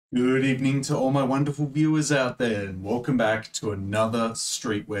Good evening to all my wonderful viewers out there, and welcome back to another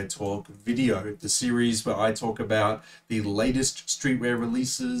Streetwear Talk video, the series where I talk about the latest streetwear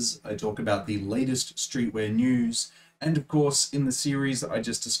releases, I talk about the latest streetwear news, and of course, in the series, I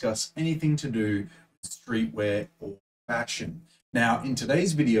just discuss anything to do with streetwear or fashion. Now, in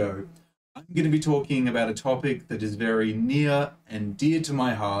today's video, I'm going to be talking about a topic that is very near and dear to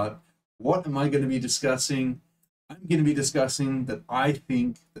my heart. What am I going to be discussing? I'm going to be discussing that I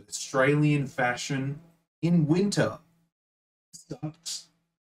think that Australian fashion in winter sucks.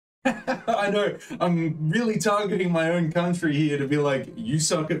 I know I'm really targeting my own country here to be like, you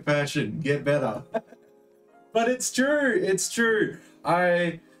suck at fashion, get better. But it's true, it's true.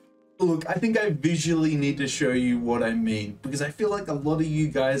 I think I visually need to show you what I mean, because I feel like a lot of you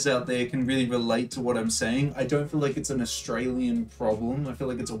guys out there can really relate to what I'm saying. I don't feel like it's an Australian problem. I feel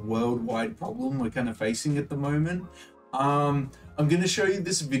like it's a worldwide problem we're kind of facing at the moment. I'm going to show you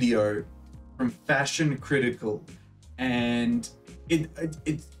this video from Fashion Critical, and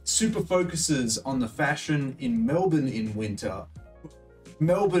it super focuses on the fashion in Melbourne in winter.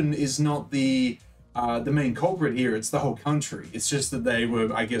 Melbourne is not the main culprit here, it's the whole country. It's just that they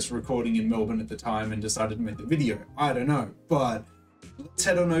were, I guess, recording in Melbourne at the time and decided to make the video. I don't know, but let's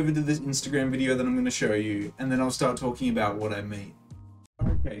head on over to this Instagram video that I'm going to show you, and then I'll start talking about what I mean.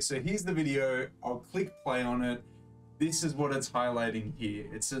 Okay, so here's the video. I'll click play on it. This is what it's highlighting here.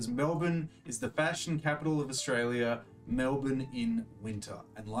 It says Melbourne is the fashion capital of Australia, Melbourne in winter.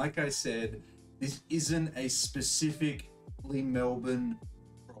 And like I said, this isn't a specifically Melbourne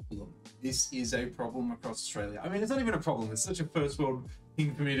problem. This is a problem across Australia. I mean, it's not even a problem. It's such a first world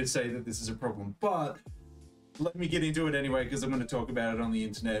thing for me to say that this is a problem, but let me get into it anyway, because I'm going to talk about it on the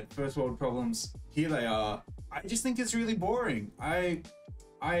internet. First world problems, here they are. I just think it's really boring. I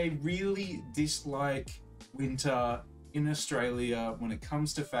really dislike winter in Australia when it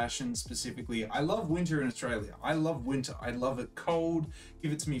comes to fashion specifically. I love winter in Australia. I love winter. I love it cold.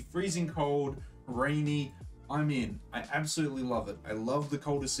 Give it to me freezing cold, rainy. I'm in. I absolutely love it. I love the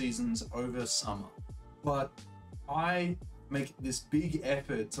colder seasons over summer. But I make this big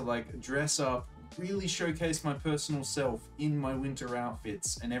effort to like dress up, really showcase my personal self in my winter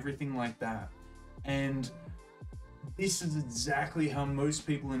outfits and everything like that. And this is exactly how most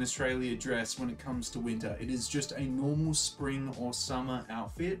people in Australia dress when it comes to winter. It is just a normal spring or summer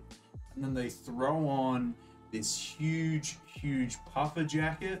outfit, and then they throw on this huge puffer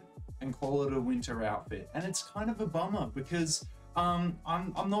jacket and call it a winter outfit. And it's kind of a bummer, because I'm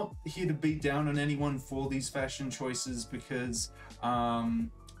not here to beat down on anyone for these fashion choices, because I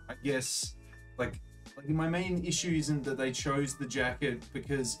guess like my main issue isn't that they chose the jacket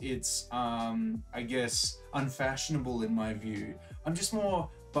because it's I guess unfashionable in my view. I'm just more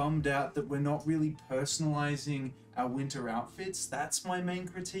bummed out that we're not really personalizing our winter outfits. That's my main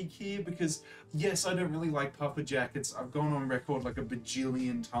critique here, because yes, I don't really like puffer jackets. I've gone on record like a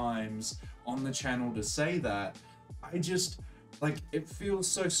bajillion times on the channel to say that. I just like, it feels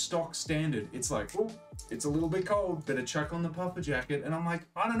so stock standard. It's like, oh, it's a little bit cold, better chuck on the puffer jacket. And I'm like,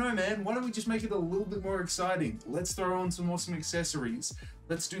 I don't know, man, why don't we just make it a little bit more exciting? Let's throw on some awesome accessories.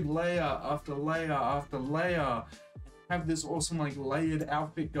 Let's do layer after layer after layer. Have this awesome like layered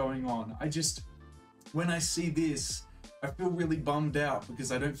outfit going on. When I see this, I feel really bummed out,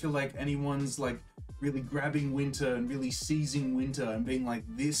 because I don't feel like anyone's like really grabbing winter and really seizing winter and being like,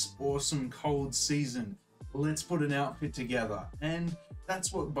 this awesome cold season, let's put an outfit together. And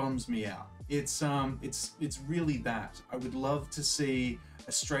that's what bums me out. It's really that. I would love to see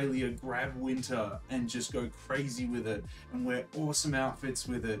Australia grab winter and just go crazy with it and wear awesome outfits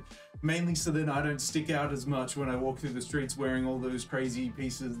with it, mainly so that I don't stick out as much when I walk through the streets wearing all those crazy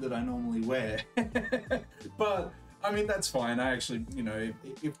pieces that I normally wear. But I mean, that's fine. I actually, you know,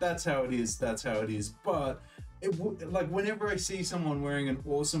 if that's how it is, that's how it is. But like, whenever I see someone wearing an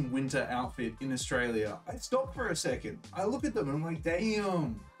awesome winter outfit in Australia, I stop for a second. I look at them and I'm like,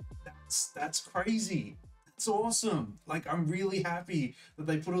 damn, that's crazy. That's awesome. Like, I'm really happy that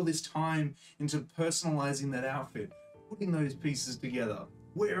they put all this time into personalizing that outfit, putting those pieces together,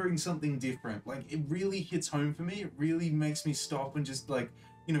 wearing something different. Like, it really hits home for me. It really makes me stop and just like,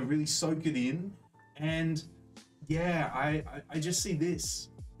 you know, really soak it in. And yeah, I just see this.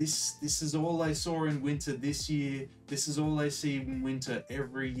 This is all I saw in winter this year. This is all I see in winter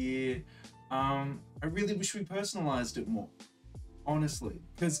every year. I really wish we personalized it more, honestly.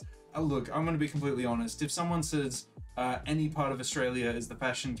 Because look, I'm going to be completely honest. If someone says any part of Australia is the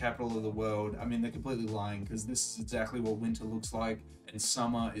fashion capital of the world, I mean, they're completely lying, because this is exactly what winter looks like, and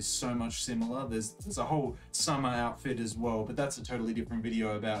summer is so much similar. There's a whole summer outfit as well, but that's a totally different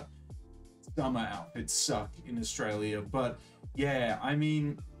video about summer outfits suck in Australia. But yeah, I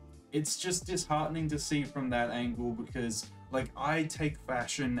mean, it's just disheartening to see from that angle, because like I take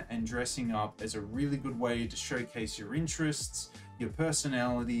fashion and dressing up as a really good way to showcase your interests, your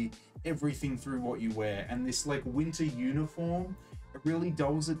personality, everything through what you wear. And this like winter uniform, it really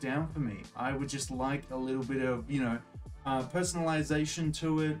dulls it down for me. I would just like a little bit of, you know, personalization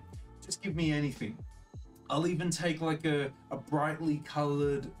to it. Just give me anything. I'll even take like a brightly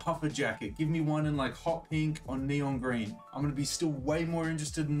colored puffer jacket. Give me one in like hot pink or neon green. I'm gonna be still way more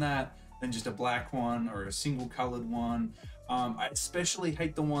interested in that than just a black one or a single colored one. I especially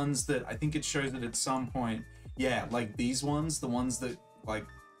hate the ones that I think it shows it at some point. Yeah, like these ones, the ones that like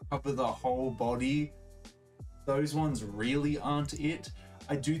cover the whole body. Those ones really aren't it.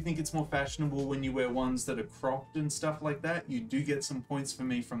 I do think it's more fashionable when you wear ones that are cropped and stuff like that. You do get some points for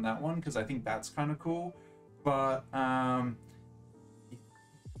me from that one because I think that's kind of cool. But I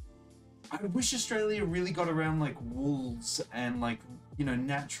wish Australia really got around like wools and like, you know,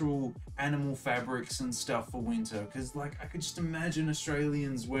 natural animal fabrics and stuff for winter, because like I could just imagine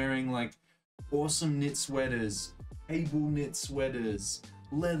Australians wearing like awesome knit sweaters, cable knit sweaters,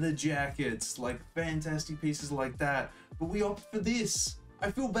 leather jackets, like fantastic pieces like that. But we opt for this. I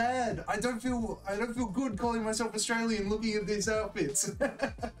feel bad. I don't feel good calling myself Australian looking at these outfits.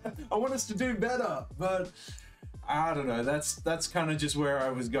 I want us to do better, but I don't know. That's kind of just where I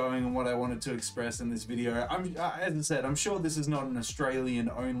was going and what I wanted to express in this video. As I said, I'm sure this is not an Australian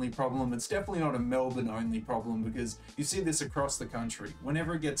only problem. It's definitely not a Melbourne only problem, because you see this across the country.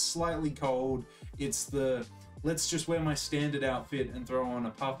 Whenever it gets slightly cold, it's the let's just wear my standard outfit and throw on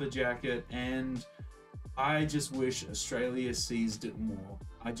a puffer jacket. And I just wish Australia seized it more.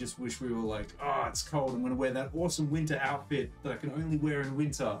 I just wish we were like, oh, it's cold, I'm gonna wear that awesome winter outfit that I can only wear in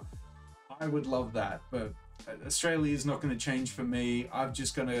winter. I would love that, but Australia is not going to change for me. I've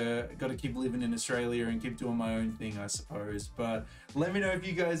just got to keep living in Australia and keep doing my own thing, I suppose. But let me know if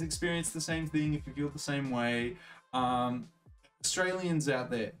you guys experience the same thing, if you feel the same way. Australians out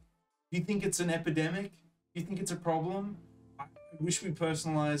there, do you think it's an epidemic? Do you think it's a problem? I wish we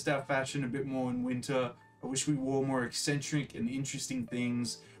personalized our fashion a bit more in winter. I wish we wore more eccentric and interesting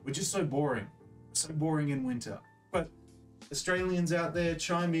things. We're just so boring. So boring in winter. But Australians out there,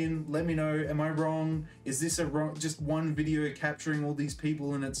 chime in, let me know, am I wrong? Is this just one video capturing all these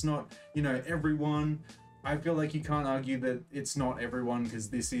people and it's not, you know, everyone? I feel like you can't argue that it's not everyone, because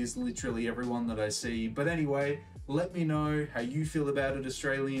this is literally everyone that I see. But anyway, let me know how you feel about it,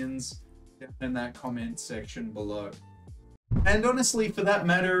 Australians, down in that comment section below. And honestly, for that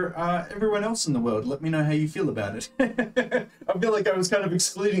matter, everyone else in the world, let me know how you feel about it. I feel like I was kind of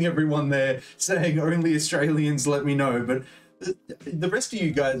excluding everyone there, saying only Australians, let me know. But the rest of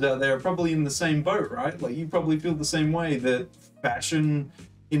you guys out there are probably in the same boat, right? Like, you probably feel the same way, that fashion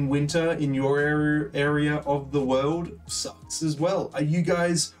in winter in your area of the world sucks as well. Are you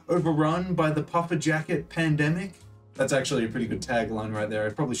guys overrun by the puffer jacket pandemic? That's actually a pretty good tagline right there. I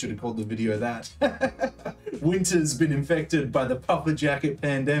probably should have called the video that. Winter's been infected by the puffer jacket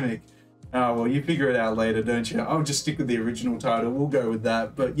pandemic. Oh, well, you figure it out later, don't you? I'll just stick with the original title. We'll go with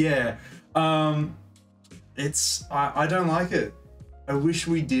that. But yeah, I don't like it. I wish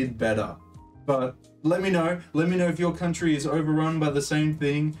we did better. But let me know. Let me know if your country is overrun by the same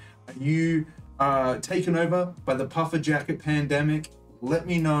thing. Are you taken over by the puffer jacket pandemic? Let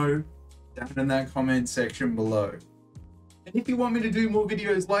me know down in that comment section below. And if you want me to do more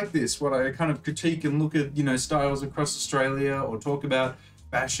videos like this, where I kind of critique and look at, you know, styles across Australia, or talk about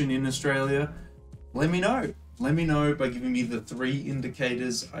fashion in Australia, let me know. Let me know by giving me the 3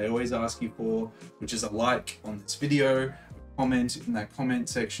 indicators I always ask you for, which is a like on this video, a comment in that comment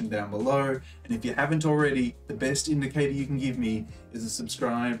section down below, and if you haven't already, the best indicator you can give me is a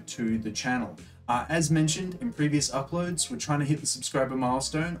subscribe to the channel. As mentioned in previous uploads, we're trying to hit the subscriber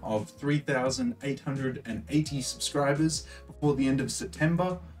milestone of 3,880 subscribers before the end of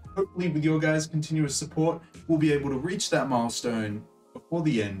September. Hopefully, with your guys' continuous support, we'll be able to reach that milestone before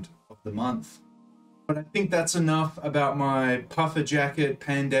the end of the month. But I think that's enough about my puffer jacket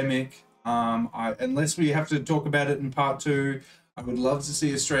pandemic. Unless we have to talk about it in part 2, I would love to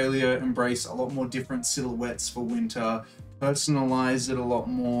see Australia embrace a lot more different silhouettes for winter, personalize it a lot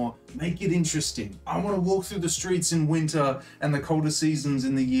more, make it interesting. I want to walk through the streets in winter and the colder seasons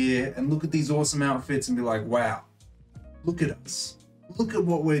in the year and look at these awesome outfits and be like, wow, look at us. Look at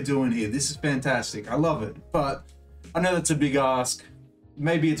what we're doing here. This is fantastic. I love it. But I know that's a big ask.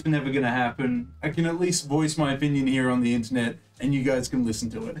 Maybe it's never going to happen. I can at least voice my opinion here on the internet and you guys can listen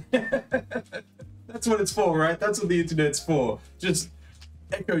to it. That's what it's for, right? That's what the internet's for. Just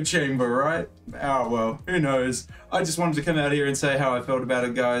echo chamber, right? Oh, well, who knows? I just wanted to come out here and say how I felt about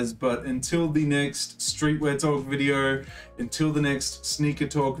it, guys. But until the next streetwear talk video, until the next sneaker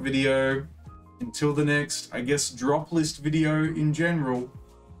talk video, until the next, I guess, drop list video in general,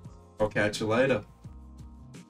 I'll catch you later.